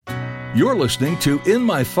You're listening to In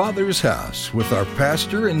My Father's House with our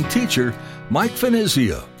pastor and teacher, Mike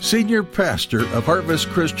Finizio, senior pastor of Harvest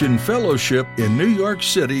Christian Fellowship in New York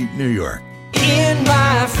City, New York. In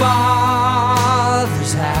my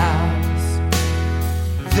Father's house,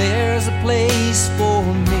 there's a place for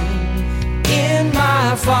me. In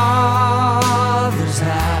my Father's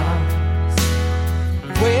house,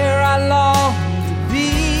 where I long to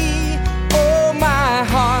be. Oh, my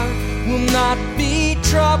heart will not be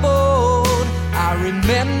troubled. I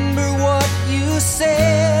remember what you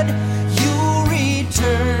said. You'll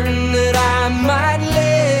return that I might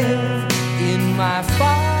live in my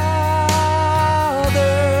Father's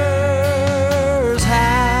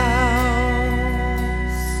house.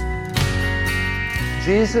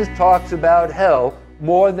 Jesus talks about hell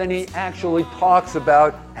more than he actually talks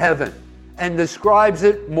about heaven and describes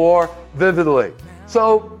it more vividly.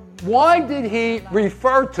 So why did he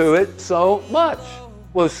refer to it so much?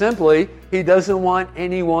 Well, simply, he doesn't want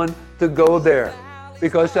anyone to go there.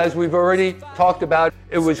 Because as we've already talked about,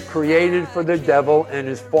 it was created for the devil and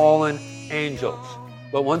his fallen angels.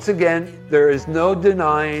 But once again, there is no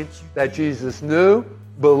denying that Jesus knew,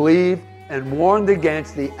 believed, and warned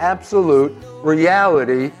against the absolute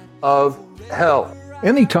reality of hell.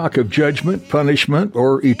 Any talk of judgment, punishment,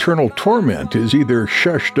 or eternal torment is either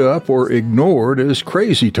shushed up or ignored as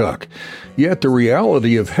crazy talk. Yet the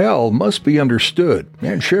reality of hell must be understood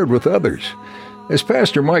and shared with others. As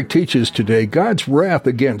Pastor Mike teaches today, God's wrath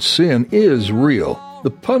against sin is real. The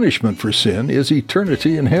punishment for sin is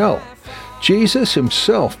eternity in hell. Jesus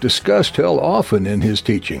himself discussed hell often in his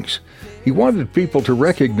teachings. He wanted people to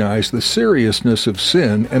recognize the seriousness of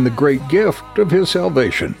sin and the great gift of his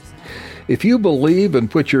salvation. If you believe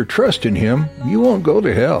and put your trust in him, you won't go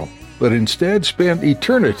to hell, but instead spend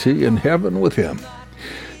eternity in heaven with him.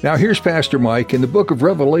 Now here's Pastor Mike in the book of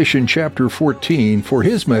Revelation chapter 14 for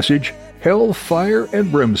his message, Hell, Fire, and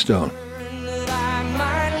Brimstone.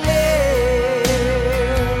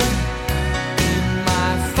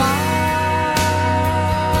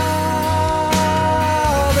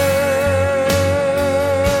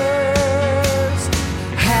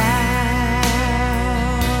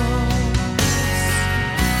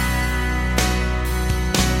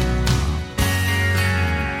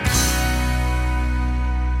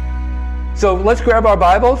 So let's grab our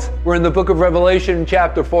Bibles. We're in the book of Revelation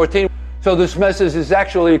chapter 14. So this message is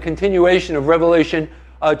actually a continuation of Revelation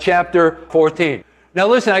chapter 14. Now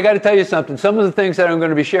listen, I got to tell you something. Some of the things that I'm going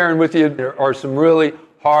to be sharing with you are some really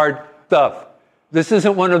hard stuff. This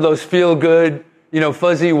isn't one of those feel-good,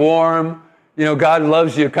 fuzzy, warm, God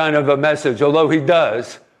loves you kind of a message, although he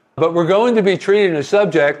does. But we're going to be treating a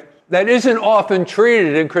subject that isn't often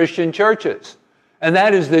treated in Christian churches, and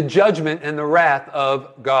that is the judgment and the wrath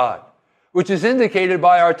of God, which is indicated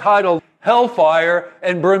by our title, Hellfire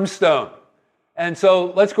and Brimstone. And so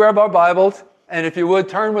let's grab our Bibles, and if you would,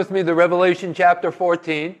 turn with me to Revelation chapter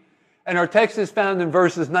 14. And our text is found in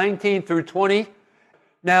verses 19 through 20.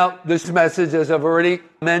 Now, this message, as I've already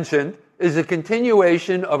mentioned, is a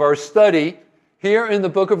continuation of our study here in the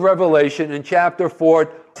book of Revelation in chapter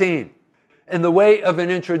 14. In the way of an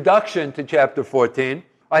introduction to chapter 14,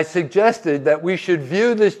 I suggested that we should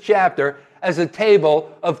view this chapter as a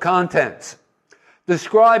table of contents,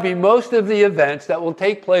 describing most of the events that will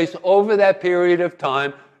take place over that period of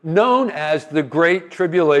time known as the Great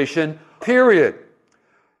Tribulation period,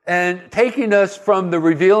 and taking us from the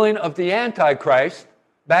revealing of the Antichrist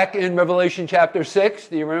back in Revelation chapter 6,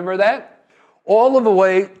 do you remember that? All of the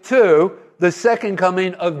way to the second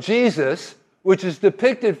coming of Jesus, which is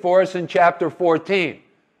depicted for us in chapter 14.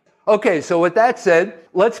 Okay, so with that said,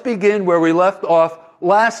 let's begin where we left off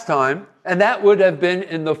last time, and that would have been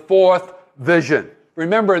in the fourth vision.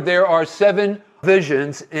 Remember, there are 7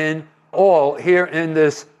 visions in all here in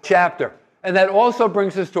this chapter. And that also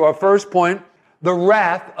brings us to our first point, the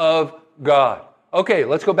wrath of God. Okay,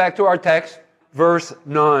 let's go back to our text, verse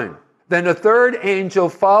 9. Then a third angel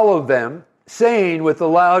followed them, saying with a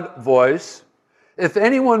loud voice, if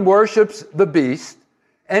anyone worships the beast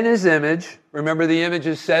and his image, remember the image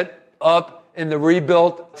is set up in the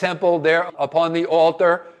rebuilt temple there upon the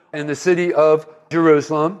altar in the city of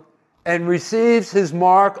Jerusalem, and receives his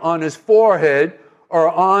mark on his forehead or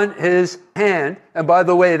on his hand. And by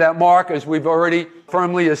the way, that mark, as we've already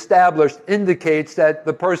firmly established, indicates that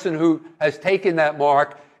the person who has taken that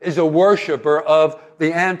mark is a worshiper of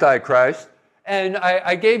the Antichrist. And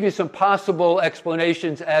I gave you some possible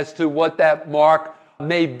explanations as to what that mark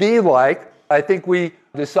may be like. I think we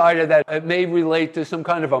decided that it may relate to some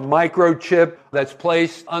kind of a microchip that's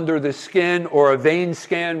placed under the skin or a vein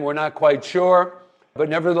scan. We're not quite sure. But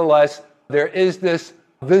nevertheless, there is this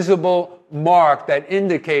visible mark that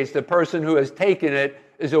indicates the person who has taken it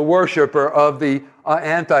is a worshiper of the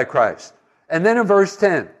Antichrist. And then in verse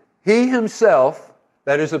 10, he himself,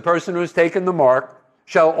 that is the person who has taken the mark,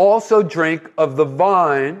 shall also drink of the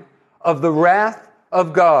wine of the wrath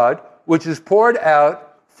of God, which is poured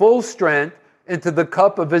out full strength into the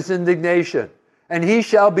cup of his indignation. And he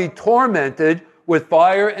shall be tormented with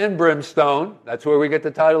fire and brimstone. That's where we get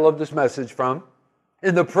the title of this message from.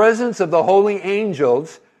 In the presence of the holy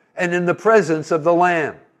angels and in the presence of the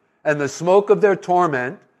Lamb. And the smoke of their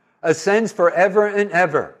torment ascends forever and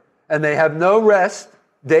ever. And they have no rest,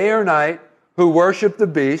 day or night, who worship the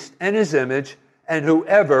beast and his image, and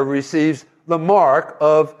whoever receives the mark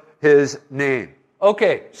of his name.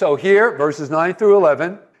 Okay, so here, verses 9 through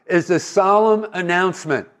 11, is the solemn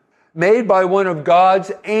announcement made by one of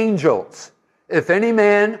God's angels. If any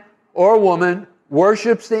man or woman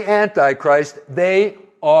worships the Antichrist, they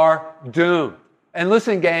are doomed. And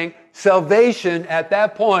listen, gang, salvation at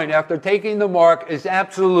that point, after taking the mark, is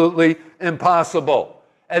absolutely impossible.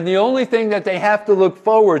 And the only thing that they have to look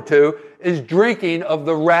forward to is drinking of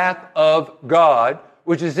the wrath of God,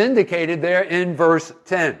 which is indicated there in verse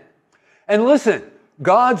 10. And listen,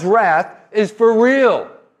 God's wrath is for real.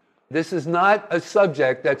 This is not a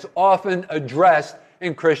subject that's often addressed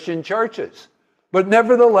in Christian churches. But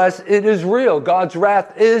nevertheless, it is real. God's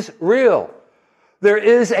wrath is real. There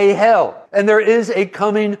is a hell, and there is a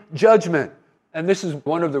coming judgment. And this is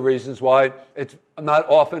one of the reasons why it's not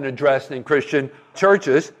often addressed in Christian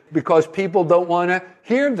churches, because people don't want to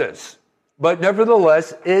hear this. But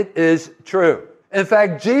nevertheless, it is true. In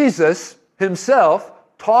fact, Jesus himself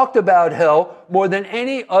talked about hell more than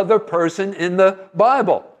any other person in the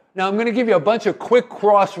Bible. Now, I'm going to give you a bunch of quick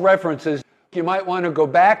cross-references. You might want to go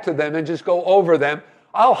back to them and just go over them.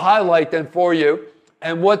 I'll highlight them for you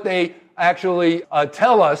and what they actually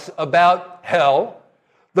tell us about hell.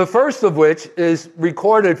 The first of which is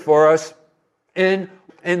recorded for us in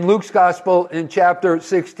Luke's Gospel in chapter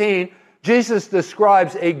 16. Jesus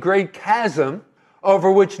describes a great chasm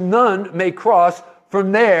over which none may cross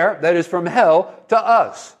from there, that is from hell, to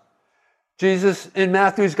us. Jesus in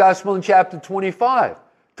Matthew's Gospel in chapter 25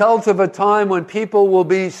 tells of a time when people will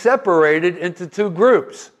be separated into two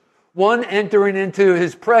groups, one entering into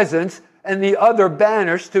his presence and the other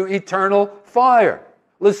banished to eternal fire.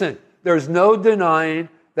 Listen, there's no denying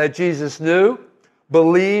that Jesus knew,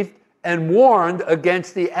 believed, and warned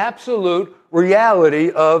against the absolute reality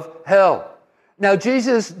of hell. Now,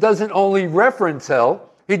 Jesus doesn't only reference hell,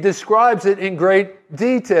 he describes it in great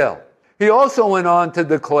detail. He also went on to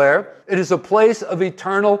declare it is a place of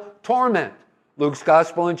eternal torment. Luke's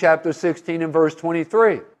Gospel in chapter 16 and verse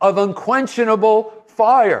 23. Of unquenchable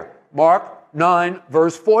fire. Mark 9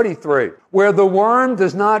 verse 43. Where the worm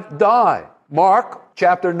does not die. Mark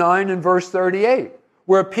chapter 9 and verse 38.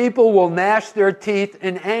 Where people will gnash their teeth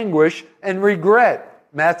in anguish and regret.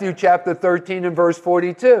 Matthew chapter 13 and verse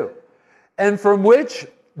 42. And from which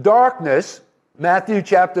darkness, Matthew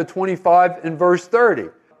chapter 25 and verse 30.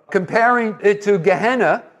 Comparing it to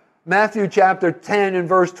Gehenna, Matthew chapter 10 and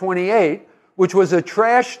verse 28, which was a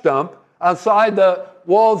trash dump outside the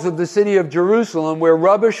walls of the city of Jerusalem where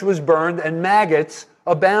rubbish was burned and maggots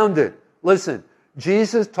abounded. Listen,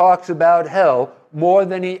 Jesus talks about hell more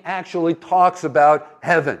than he actually talks about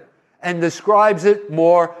heaven and describes it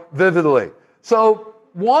more vividly. So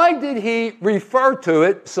why did he refer to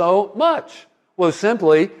it so much? Well,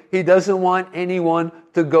 simply, he doesn't want anyone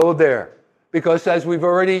to go there. Because as we've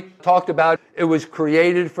already talked about, it was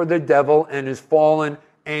created for the devil and his fallen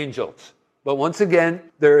angels. But once again,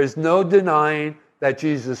 there is no denying that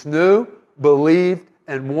Jesus knew, believed,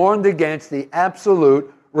 and warned against the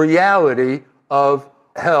absolute reality of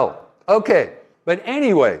hell. Okay, but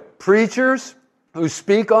anyway, preachers who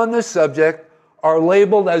speak on this subject are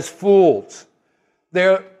labeled as fools.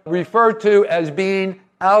 They're referred to as being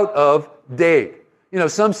out of date. You know,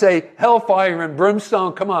 some say hellfire and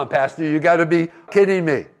brimstone. Come on, Pastor, you got to be kidding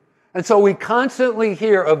me. And so we constantly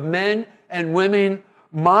hear of men and women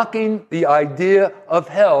mocking the idea of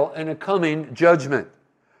hell and a coming judgment.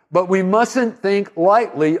 But we mustn't think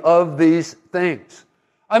lightly of these things.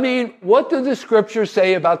 I mean, what do the scriptures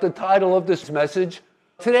say about the title of this message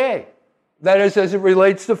today? That is, as it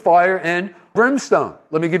relates to fire and brimstone.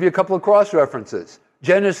 Let me give you a couple of cross-references.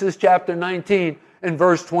 Genesis chapter 19 and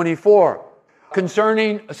verse 24.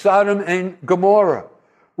 Concerning Sodom and Gomorrah,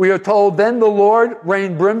 we are told, then the Lord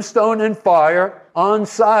rained brimstone and fire on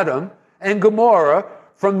Sodom and Gomorrah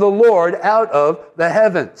from the Lord out of the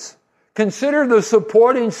heavens. Consider the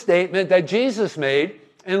supporting statement that Jesus made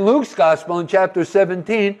in Luke's Gospel in chapter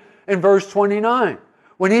 17 and verse 29,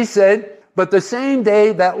 when he said, but the same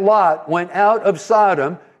day that Lot went out of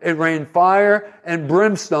Sodom, it rained fire and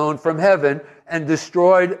brimstone from heaven and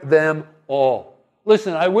destroyed them all.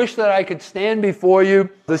 Listen, I wish that I could stand before you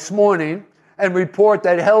this morning and report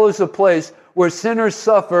that hell is a place where sinners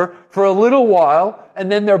suffer for a little while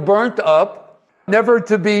and then they're burnt up, never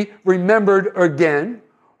to be remembered again,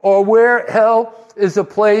 or where hell is a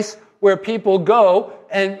place where people go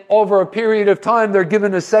and over a period of time they're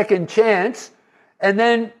given a second chance, and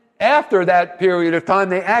then after that period of time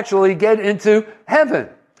they actually get into heaven.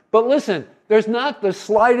 But listen, there's not the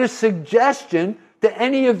slightest suggestion to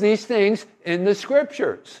any of these things in the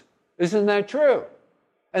scriptures. Isn't that true?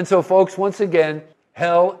 And so, folks, once again,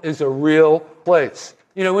 hell is a real place.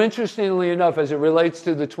 You know, interestingly enough, as it relates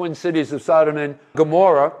to the twin cities of Sodom and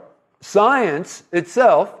Gomorrah, science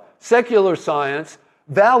itself, secular science,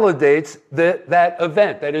 validates that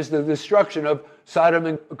event, that is the destruction of Sodom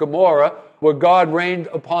and Gomorrah, where God rained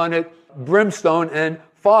upon it brimstone and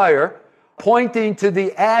fire, pointing to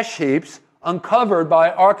the ash heaps uncovered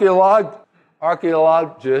by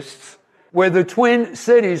archaeologists where the twin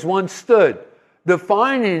cities once stood,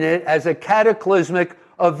 defining it as a cataclysmic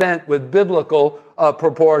event with biblical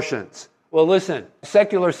proportions. Well, listen,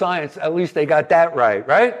 secular science, at least they got that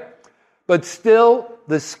right? But still,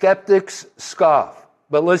 the skeptics scoff.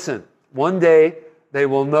 But listen, one day they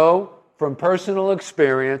will know from personal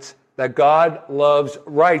experience that God loves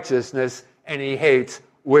righteousness and he hates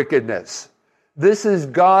wickedness. This is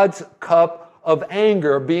God's cup of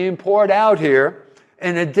anger being poured out here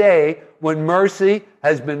in a day when mercy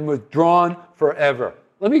has been withdrawn forever.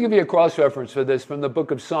 Let me give you a cross-reference for this from the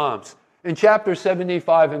book of Psalms. In chapter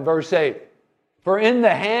 75 and verse 8, "For in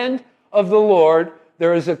the hand of the Lord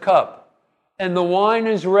there is a cup, and the wine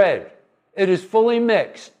is red. It is fully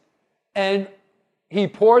mixed, and he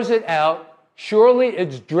pours it out. Surely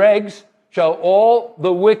its dregs shall all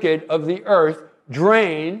the wicked of the earth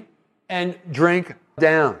drain and drink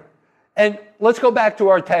down." And let's go back to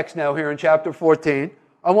our text now here in chapter 14.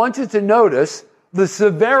 I want you to notice the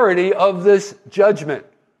severity of this judgment.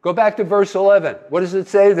 Go back to verse 11. What does it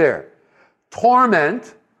say there?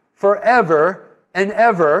 "Torment forever and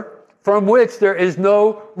ever, from which there is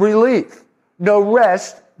no relief, no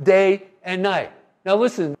rest day and night." Now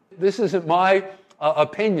listen, this isn't my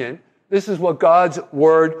opinion. This is what God's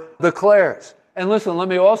word declares. And listen, let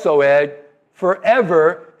me also add,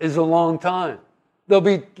 forever is a long time. They'll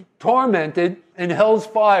be tormented in hell's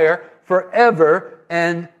fire forever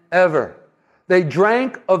and ever. They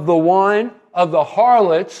drank of the wine of the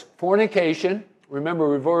harlots, fornication. Remember,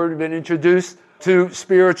 we've already been introduced to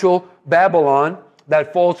spiritual Babylon,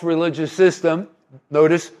 that false religious system.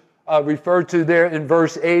 Notice referred to there in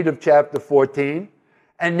verse 8 of chapter 14.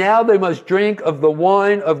 And now they must drink of the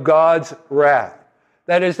wine of God's wrath.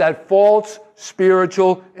 That is that false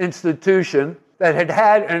spiritual institution that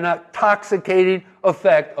had an intoxicating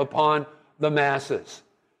effect upon the masses.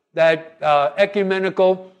 That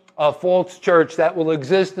ecumenical false church that will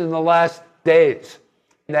exist in the last days,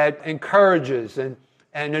 that encourages and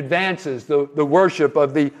advances the worship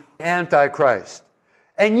of the Antichrist.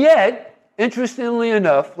 And yet, interestingly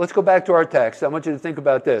enough, let's go back to our text. I want you to think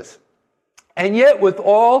about this. And yet, with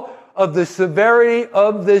all of the severity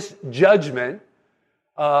of this judgment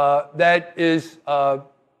that is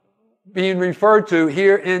being referred to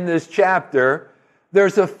here in this chapter,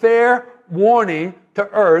 there's a fair warning to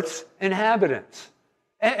Earth's inhabitants.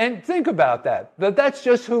 And think about that. That's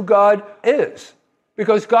just who God is.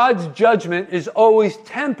 Because God's judgment is always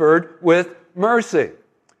tempered with mercy.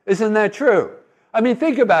 Isn't that true? I mean,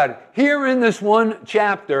 think about it. Here in this one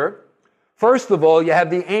chapter, first of all, you have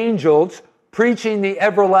the angels preaching the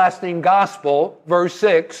everlasting gospel, verse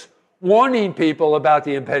 6, warning people about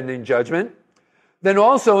the impending judgment. Then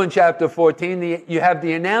also in chapter 14, you have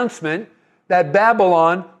the announcement that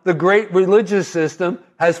Babylon, the great religious system,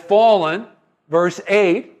 has fallen, verse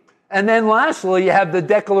 8. And then lastly, you have the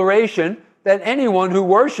declaration that anyone who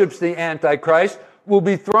worships the Antichrist will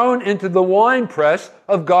be thrown into the winepress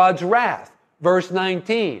of God's wrath, verse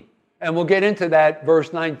 19. And we'll get into that,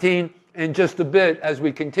 verse 19, in just a bit as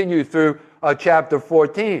we continue through chapter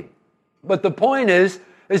 14. But the point is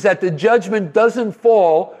that the judgment doesn't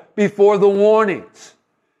fall before the warnings.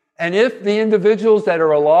 And if the individuals that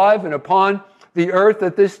are alive and upon the earth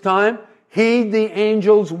at this time heed the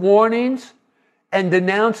angels' warnings and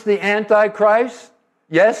denounce the Antichrist,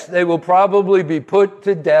 yes, they will probably be put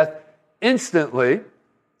to death instantly,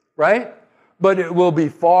 right? But it will be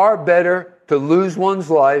far better to lose one's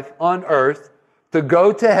life on earth, to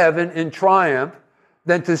go to heaven in triumph,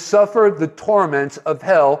 than to suffer the torments of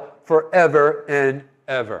hell forever and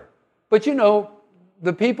ever. But you know,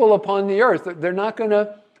 the people upon the earth, they're not going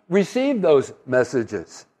to receive those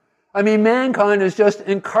messages. I mean, mankind is just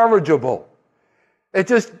incorrigible. It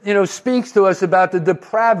just, speaks to us about the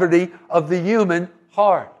depravity of the human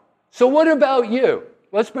heart. So what about you?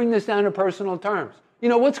 Let's bring this down to personal terms.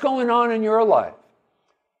 What's going on in your life?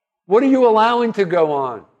 What are you allowing to go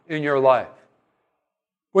on in your life?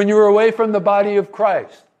 When you're away from the body of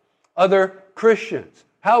Christ, other Christians,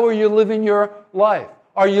 how are you living your life?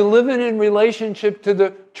 Are you living in relationship to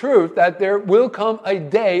the truth that there will come a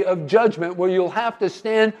day of judgment where you'll have to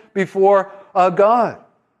stand before God?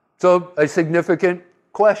 So, a significant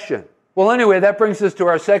question. Well, anyway, that brings us to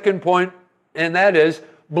our second point, and that is,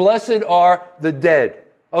 blessed are the dead.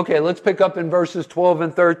 Okay, let's pick up in verses 12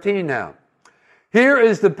 and 13 now. Here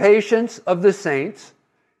is the patience of the saints.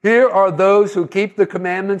 Here are those who keep the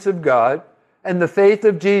commandments of God and the faith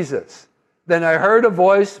of Jesus. Then I heard a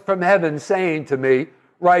voice from heaven saying to me,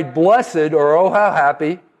 write, blessed, or oh how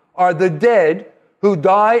happy, are the dead who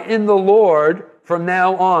die in the Lord from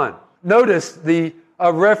now on. Notice the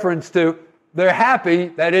reference to they're happy,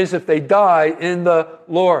 that is, if they die in the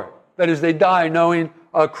Lord. That is, they die knowing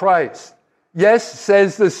Christ. Yes,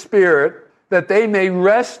 says the Spirit, that they may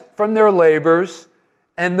rest from their labors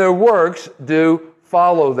and their works do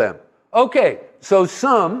follow them. Okay, so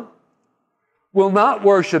some will not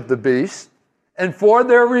worship the beast, and for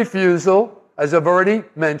their refusal, as I've already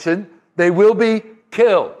mentioned, they will be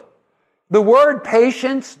killed. The word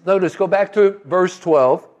patience, notice, go back to verse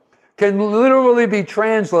 12, can literally be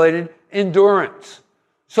translated endurance.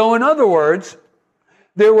 So in other words,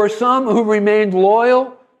 there were some who remained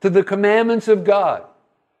loyal to the commandments of God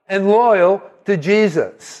and loyal to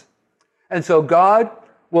Jesus. And so God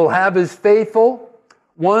will have his faithful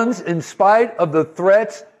ones in spite of the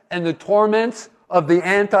threats and the torments of the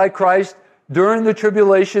Antichrist during the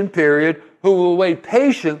tribulation period, who will wait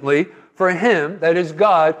patiently for him, that is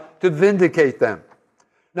God, to vindicate them.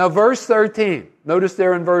 Now verse 13, notice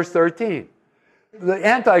there in verse 13, the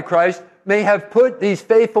Antichrist may have put these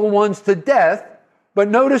faithful ones to death, but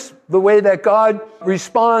notice the way that God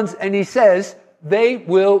responds, and he says, they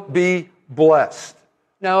will be blessed.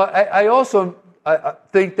 Now, I also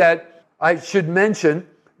think that I should mention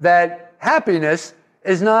that happiness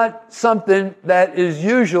is not something that is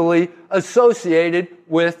usually associated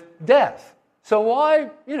with death. So why,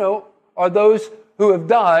 are those who have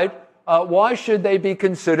died, why should they be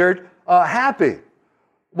considered happy?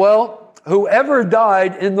 Well, whoever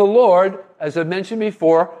died in the Lord, as I mentioned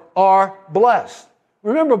before, are blessed.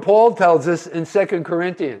 Remember, Paul tells us in 2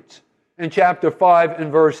 Corinthians, in chapter 5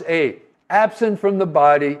 and verse 8, absent from the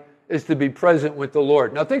body is to be present with the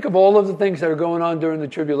Lord. Now think of all of the things that are going on during the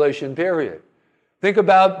tribulation period. Think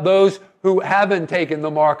about those who haven't taken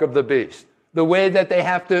the mark of the beast, the way that they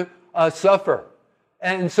have to suffer.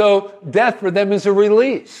 And so death for them is a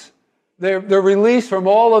release. They're released from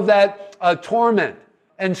all of that torment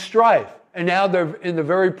and strife. And now they're in the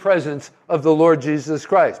very presence of the Lord Jesus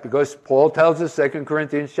Christ. Because Paul tells us, 2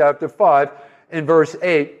 Corinthians chapter 5, in verse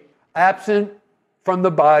 8, absent from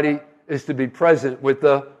the body is to be present with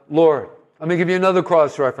the Lord. Let me give you another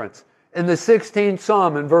cross-reference. In the 16th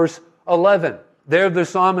Psalm, in verse 11, there the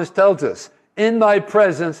psalmist tells us, in thy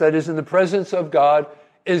presence, that is in the presence of God,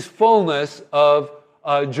 is fullness of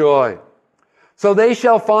joy. So they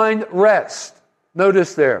shall find rest.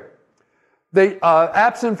 Notice there. They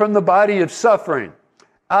absent from the body of suffering,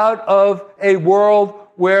 out of a world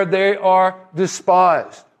where they are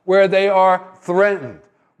despised, where they are threatened,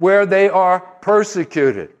 where they are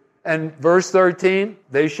persecuted. And verse 13,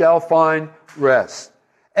 they shall find rest.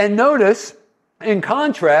 And notice, in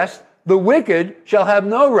contrast, the wicked shall have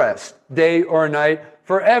no rest, day or night,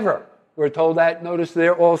 forever. We're told that, notice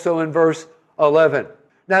there also in verse 11.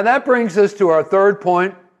 Now that brings us to our third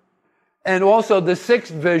point, and also the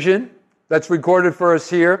sixth vision that's recorded for us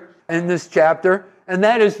here in this chapter, and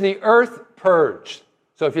that is the earth purged.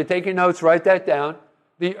 So if you're taking notes, write that down.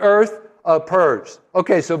 The earth purged.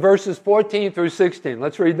 Okay, so verses 14 through 16.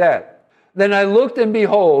 Let's read that. Then I looked, and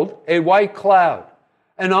behold, a white cloud,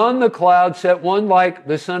 and on the cloud sat one like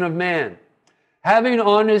the Son of Man, having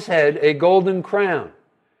on his head a golden crown,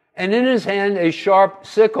 and in his hand a sharp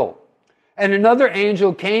sickle. And another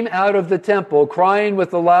angel came out of the temple, crying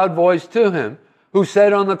with a loud voice to him, who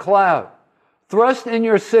sat on the cloud, thrust in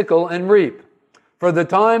your sickle and reap, for the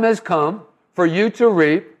time has come for you to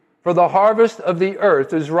reap, for the harvest of the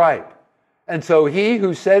earth is ripe. And so he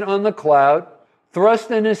who sat on the cloud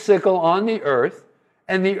thrust in his sickle on the earth,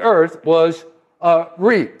 and the earth was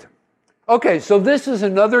reaped. Okay, so this is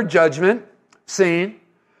another judgment scene.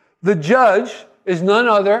 The judge is none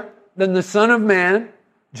other than the Son of Man,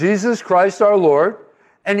 Jesus Christ our Lord,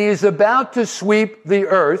 and he is about to sweep the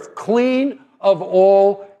earth clean of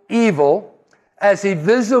all evil, as he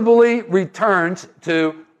visibly returns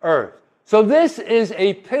to earth. So this is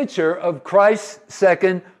a picture of Christ's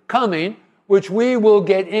second coming, which we will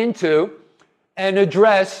get into and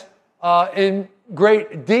address in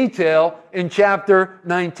great detail in chapter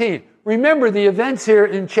 19. Remember, the events here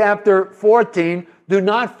in chapter 14 do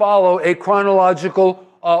not follow a chronological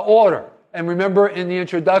order. And remember, in the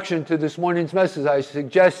introduction to this morning's message, I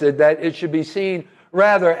suggested that it should be seen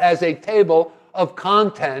rather as a table of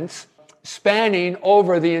contents spanning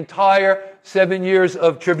over the entire 7 years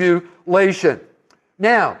of tribulation.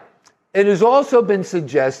 Now, it has also been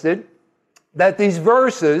suggested that these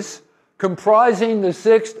verses comprising the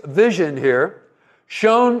sixth vision here,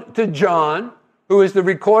 shown to John, who is the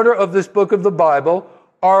recorder of this book of the Bible,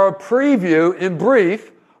 are a preview in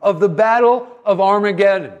brief of the Battle of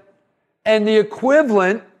Armageddon. And the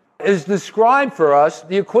equivalent is described for us,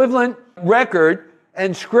 the equivalent record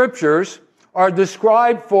and scriptures are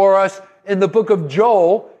described for us in the book of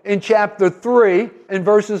Joel in chapter 3 in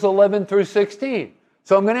verses 11 through 16.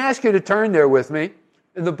 So I'm going to ask you to turn there with me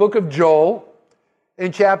in the book of Joel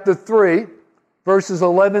in chapter 3, verses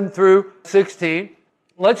 11 through 16.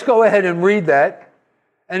 Let's go ahead and read that.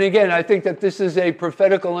 And again, I think that this is a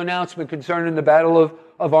prophetical announcement concerning the Battle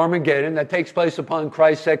of Armageddon that takes place upon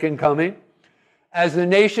Christ's second coming. As the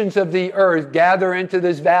nations of the earth gather into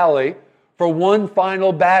this valley for one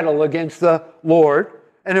final battle against the Lord.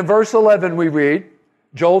 And in verse 11 we read,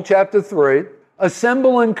 Joel chapter 3,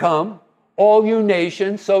 assemble and come, all you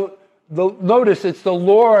nations. So notice it's the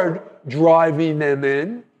Lord driving them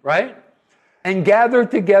in, right? And gather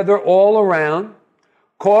together all around.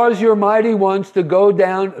 Cause your mighty ones to go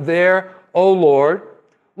down there, O Lord.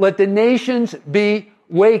 Let the nations be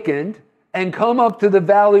wakened and come up to the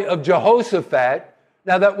valley of Jehoshaphat.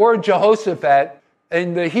 Now that word Jehoshaphat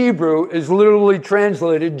in the Hebrew is literally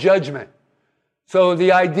translated judgment. So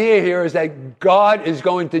the idea here is that God is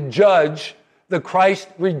going to judge the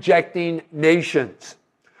Christ-rejecting nations.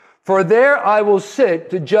 For there I will sit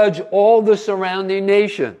to judge all the surrounding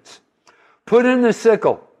nations. Put in the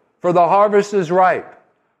sickle, for the harvest is ripe.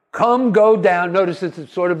 Come, go down. Notice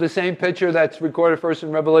it's sort of the same picture that's recorded first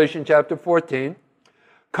in Revelation chapter 14.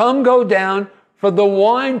 Come, go down, for the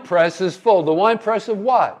winepress is full. The winepress of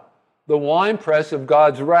what? The winepress of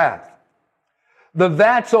God's wrath. The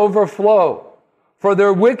vats overflow, for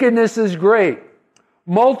their wickedness is great.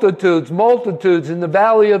 Multitudes, multitudes in the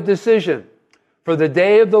valley of decision. For the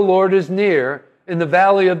day of the Lord is near in the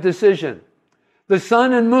valley of decision. The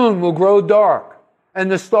sun and moon will grow dark,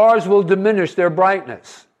 and the stars will diminish their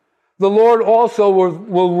brightness. The Lord also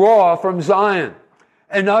will roar from Zion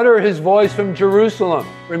and utter his voice from Jerusalem.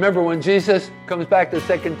 Remember, when Jesus comes back the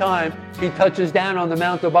second time, he touches down on the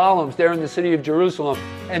Mount of Olives there in the city of Jerusalem.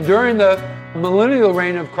 And during the millennial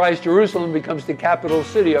reign of Christ, Jerusalem becomes the capital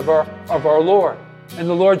city of our Lord. And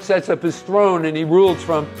the Lord sets up his throne and he rules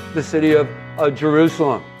from the city of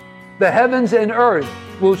Jerusalem. The heavens and earth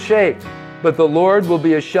will shake, but the Lord will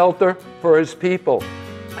be a shelter for his people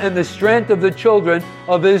and the strength of the children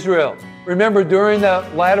of Israel. Remember, during the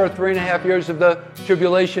latter 3.5 years of the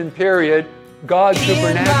tribulation period, God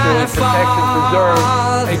supernaturally protects and preserves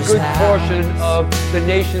a good portion of the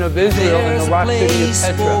nation of Israel in the rock city of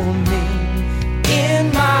Petra.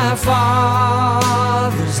 In my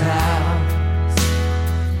Father's house,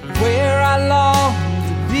 where I long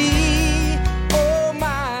to be. Oh,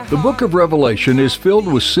 my. The book of Revelation is filled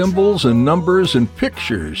with symbols and numbers and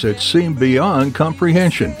pictures that seem beyond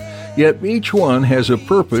comprehension, yet each one has a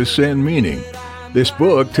purpose and meaning. This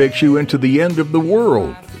book takes you into the end of the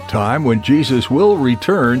world, the time when Jesus will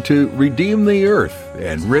return to redeem the earth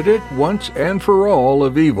and rid it once and for all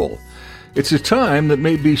of evil. It's a time that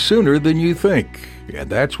may be sooner than you think, and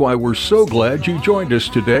that's why we're so glad you joined us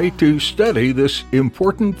today to study this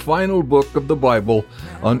important final book of the Bible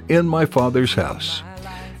on In My Father's House.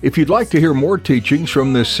 If you'd like to hear more teachings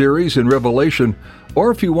from this series in Revelation,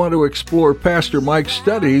 or if you want to explore Pastor Mike's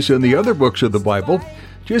studies in the other books of the Bible,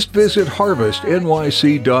 just visit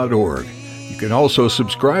harvestnyc.org. You can also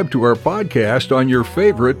subscribe to our podcast on your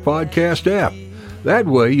favorite podcast app. That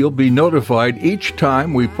way you'll be notified each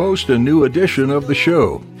time we post a new edition of the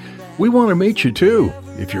show. We want to meet you too.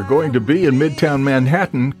 If you're going to be in Midtown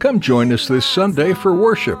Manhattan, come join us this Sunday for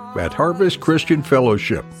worship at Harvest Christian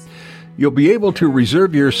Fellowship. You'll be able to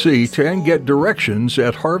reserve your seat and get directions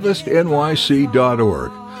at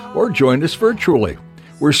harvestnyc.org, or join us virtually.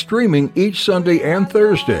 We're streaming each Sunday and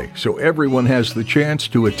Thursday, so everyone has the chance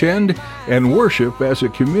to attend and worship as a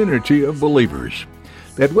community of believers.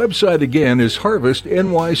 That website again is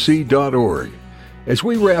harvestnyc.org. As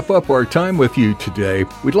we wrap up our time with you today,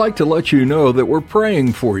 we'd like to let you know that we're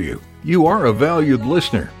praying for you. You are a valued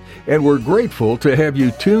listener, and we're grateful to have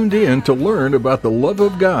you tuned in to learn about the love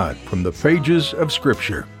of God from the pages of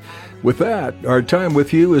Scripture. With that, our time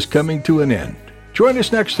with you is coming to an end. Join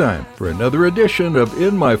us next time for another edition of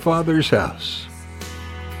In My Father's House.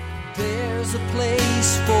 There's a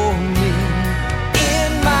place for